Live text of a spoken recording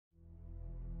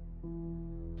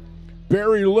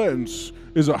Barry Lentz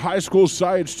is a high school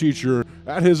science teacher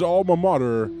at his alma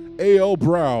mater, A.L.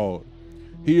 Brown.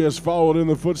 He has followed in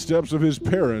the footsteps of his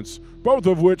parents, both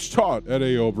of which taught at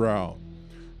A.L. Brown.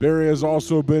 Barry has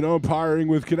also been umpiring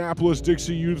with Kannapolis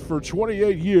Dixie Youth for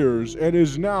 28 years and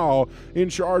is now in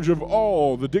charge of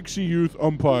all the Dixie Youth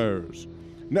umpires.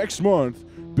 Next month,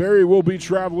 Barry will be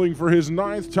traveling for his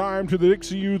 9th time to the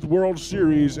Dixie Youth World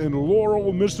Series in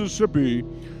Laurel, Mississippi,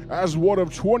 as one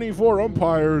of 24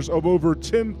 umpires of over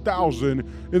 10,000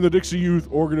 in the Dixie Youth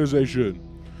organization.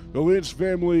 The Lentz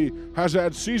family has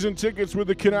had season tickets with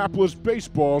the Kannapolis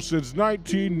baseball since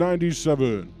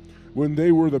 1997, when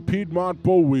they were the Piedmont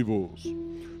Boll Weevils.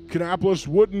 Kannapolis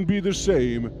wouldn't be the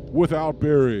same without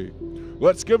Barry.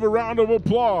 Let's give a round of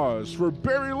applause for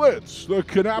Barry Lentz, the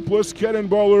Kannapolis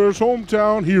Cannonballers'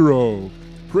 hometown hero,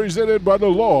 presented by the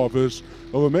Law Office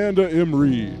of Amanda M.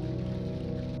 Reed.